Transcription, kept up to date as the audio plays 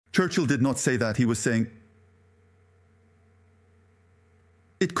Churchill did not say that. He was saying,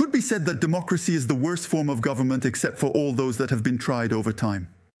 it could be said that democracy is the worst form of government except for all those that have been tried over time.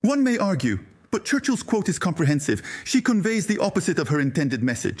 One may argue, but Churchill's quote is comprehensive. She conveys the opposite of her intended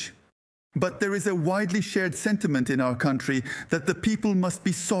message. But there is a widely shared sentiment in our country that the people must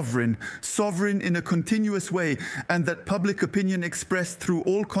be sovereign, sovereign in a continuous way, and that public opinion expressed through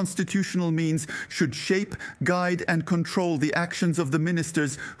all constitutional means should shape, guide, and control the actions of the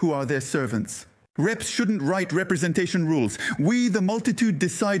ministers who are their servants. Reps shouldn't write representation rules. We, the multitude,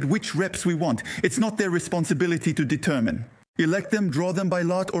 decide which reps we want. It's not their responsibility to determine. Elect them, draw them by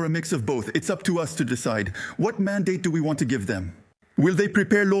lot, or a mix of both. It's up to us to decide. What mandate do we want to give them? Will they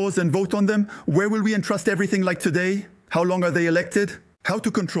prepare laws and vote on them? Where will we entrust everything like today? How long are they elected? How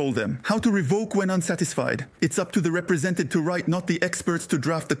to control them? How to revoke when unsatisfied? It's up to the represented to write, not the experts to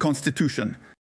draft the Constitution.